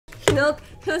No,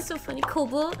 it was so funny.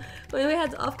 Kobo, when we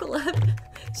had off collab,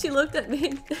 she looked at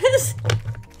me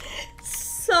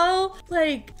so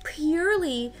like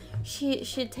purely. She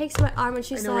takes my arm and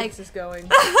she's I know like, where this is going.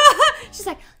 she's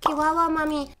like, Kiwawa,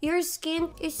 mommy, your skin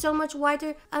is so much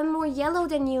whiter. I'm more yellow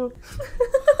than you.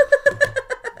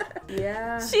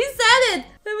 Yeah. She said it.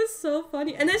 That was so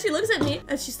funny. And then she looks at me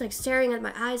and she's like staring at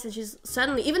my eyes, and she's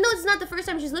suddenly, even though it's not the first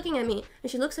time she's looking at me, and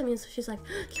she looks at me and she's like,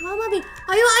 Kiwawa, mommy,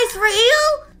 are your eyes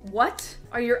real? What?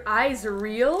 Are your eyes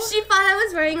real? She thought I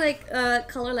was wearing like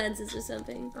color lenses or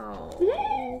something. Oh.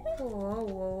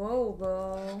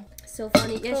 Kobo. So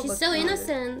funny. Yeah, Kobo she's so cute.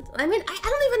 innocent. I mean, I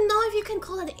don't even know if you can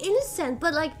call it innocent,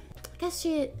 but like, I guess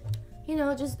she, you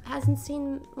know, just hasn't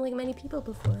seen like many people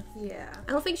before. Yeah.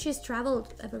 I don't think she's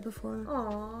traveled ever before.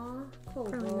 Aww.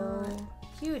 Probably Kobo. not.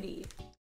 Cutie.